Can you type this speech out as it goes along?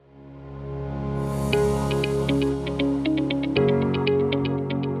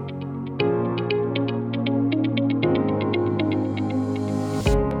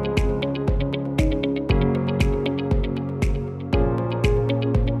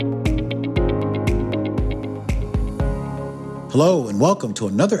Hello and welcome to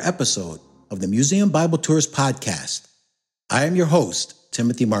another episode of the Museum Bible Tours podcast. I am your host,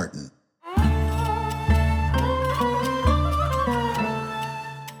 Timothy Martin.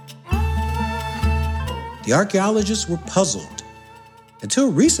 The archaeologists were puzzled.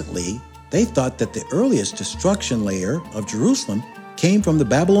 Until recently, they thought that the earliest destruction layer of Jerusalem came from the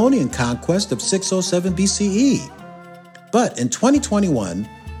Babylonian conquest of 607 BCE. But in 2021,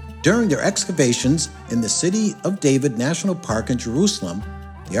 during their excavations in the City of David National Park in Jerusalem,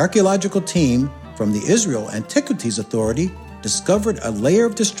 the archaeological team from the Israel Antiquities Authority discovered a layer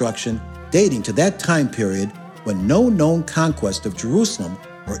of destruction dating to that time period when no known conquest of Jerusalem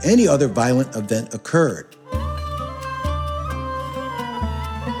or any other violent event occurred.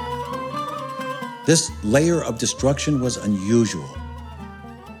 This layer of destruction was unusual.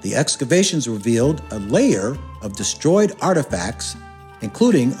 The excavations revealed a layer of destroyed artifacts,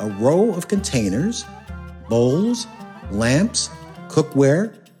 including a row of containers, bowls, lamps,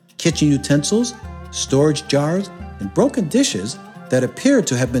 cookware, kitchen utensils, storage jars, and broken dishes that appeared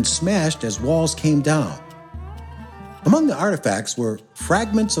to have been smashed as walls came down. Among the artifacts were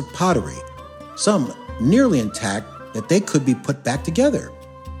fragments of pottery, some nearly intact that they could be put back together.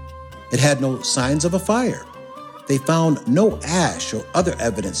 It had no signs of a fire. They found no ash or other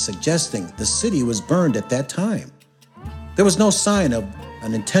evidence suggesting the city was burned at that time. There was no sign of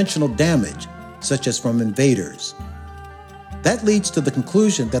an intentional damage, such as from invaders. That leads to the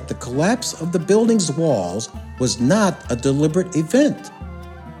conclusion that the collapse of the building's walls was not a deliberate event.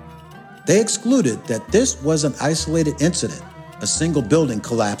 They excluded that this was an isolated incident, a single building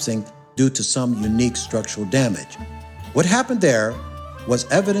collapsing due to some unique structural damage. What happened there was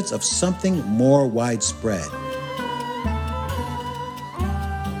evidence of something more widespread.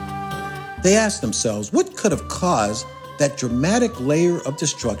 They asked themselves what could have caused that dramatic layer of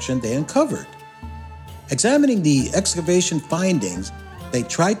destruction they uncovered. Examining the excavation findings, they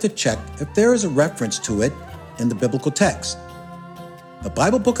tried to check if there is a reference to it in the biblical text. The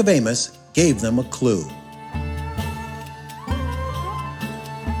Bible book of Amos gave them a clue.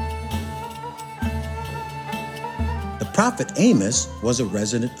 The prophet Amos was a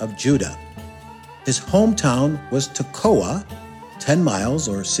resident of Judah. His hometown was Tekoa, 10 miles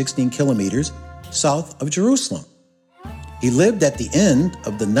or 16 kilometers south of Jerusalem. He lived at the end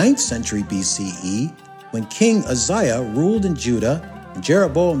of the 9th century BCE when King Uzziah ruled in Judah and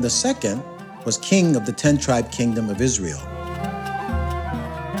Jeroboam II was king of the 10-tribe kingdom of Israel.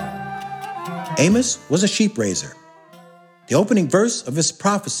 Amos was a sheep raiser. The opening verse of his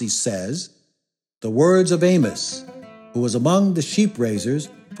prophecy says, "The words of Amos, who was among the sheep raisers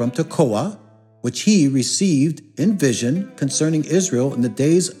from Tekoa, which he received in vision concerning Israel in the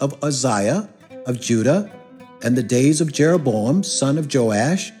days of Uzziah of Judah and the days of Jeroboam, son of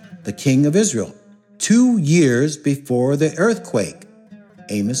Joash, the king of Israel, 2 years before the earthquake."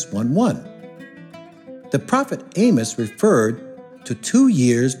 Amos 1:1. The prophet Amos referred to 2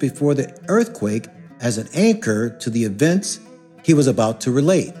 years before the earthquake as an anchor to the events he was about to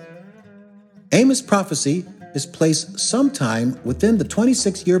relate. Amos' prophecy is placed sometime within the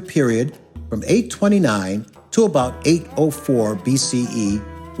 26-year period from 829 to about 804 BCE,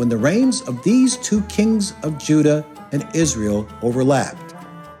 when the reigns of these two kings of Judah and Israel overlapped.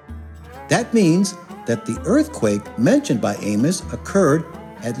 That means that the earthquake mentioned by Amos occurred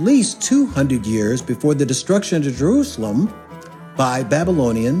at least 200 years before the destruction of Jerusalem by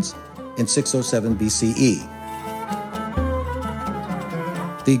Babylonians in 607 BCE.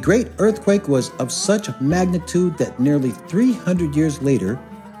 The great earthquake was of such magnitude that nearly 300 years later,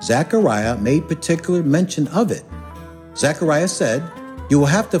 Zechariah made particular mention of it. Zechariah said, "You will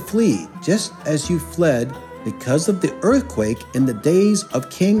have to flee just as you fled because of the earthquake in the days of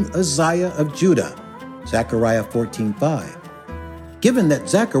King Uzziah of Judah." Zechariah 14:5. Given that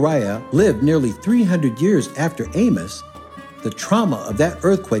Zechariah lived nearly 300 years after Amos, the trauma of that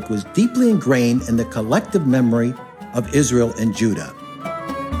earthquake was deeply ingrained in the collective memory of Israel and Judah.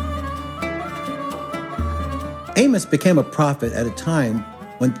 Amos became a prophet at a time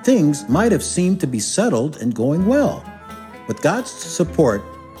when things might have seemed to be settled and going well. With God's support,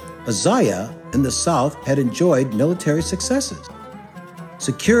 Uzziah in the south had enjoyed military successes.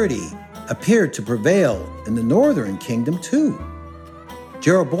 Security appeared to prevail in the northern kingdom too.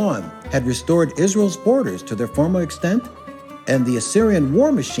 Jeroboam had restored Israel's borders to their former extent, and the Assyrian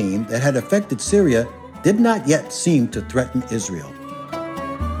war machine that had affected Syria did not yet seem to threaten Israel.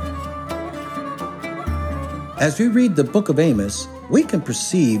 As we read the book of Amos, we can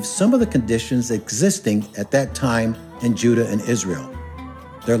perceive some of the conditions existing at that time in Judah and Israel.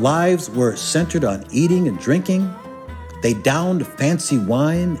 Their lives were centered on eating and drinking. They downed fancy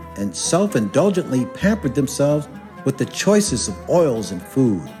wine and self-indulgently pampered themselves with the choicest of oils and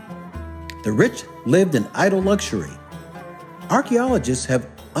food. The rich lived in idle luxury. Archaeologists have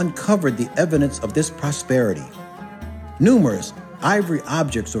uncovered the evidence of this prosperity. Numerous ivory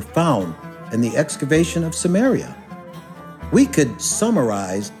objects were found in the excavation of Samaria. We could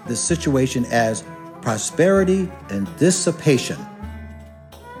summarize this situation as prosperity and dissipation.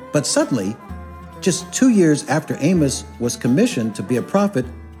 But suddenly, just 2 years after Amos was commissioned to be a prophet,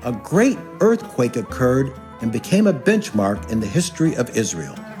 a great earthquake occurred and became a benchmark in the history of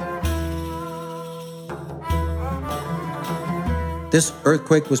Israel. This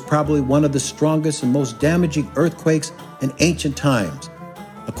earthquake was probably one of the strongest and most damaging earthquakes in ancient times.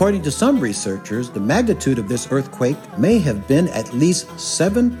 According to some researchers, the magnitude of this earthquake may have been at least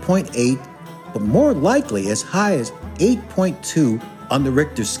 7.8, but more likely as high as 8.2 on the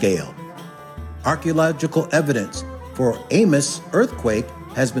Richter scale. Archaeological evidence for Amos' earthquake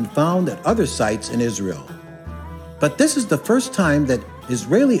has been found at other sites in Israel. But this is the first time that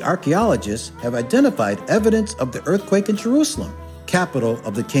Israeli archaeologists have identified evidence of the earthquake in Jerusalem, capital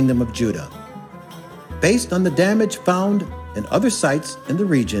of the Kingdom of Judah. Based on the damage found in other sites in the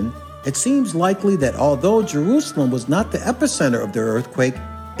region, it seems likely that although Jerusalem was not the epicenter of the earthquake,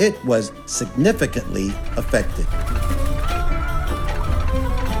 it was significantly affected.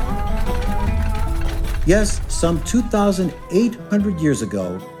 Yes, some 2,800 years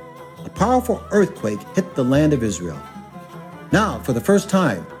ago, a powerful earthquake hit the land of Israel. Now, for the first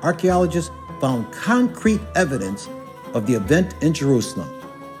time, archaeologists found concrete evidence of the event in Jerusalem.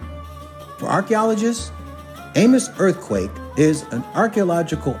 For archaeologists, Amos' earthquake is an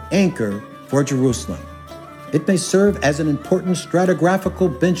archaeological anchor for Jerusalem. It may serve as an important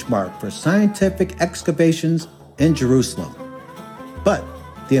stratigraphical benchmark for scientific excavations in Jerusalem. But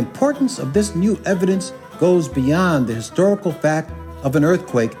the importance of this new evidence goes beyond the historical fact of an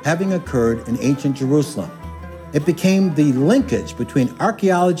earthquake having occurred in ancient Jerusalem. It became the linkage between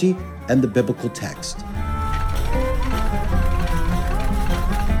archaeology and the biblical text.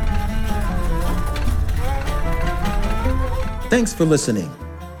 Thanks for listening.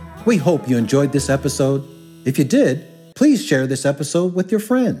 We hope you enjoyed this episode. If you did, please share this episode with your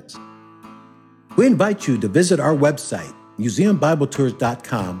friends. We invite you to visit our website,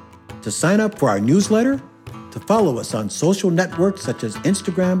 museumbibletourscom, to sign up for our newsletter, to follow us on social networks such as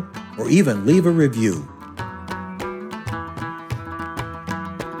Instagram, or even leave a review.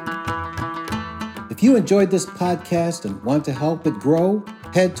 If you enjoyed this podcast and want to help it grow,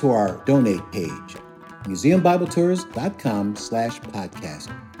 head to our donate page, museumbibletours.com/podcast.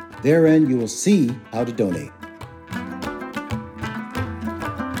 Therein, you will see how to donate.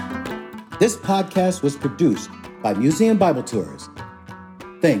 This podcast was produced by Museum Bible Tours.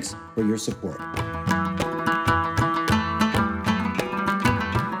 Thanks for your support.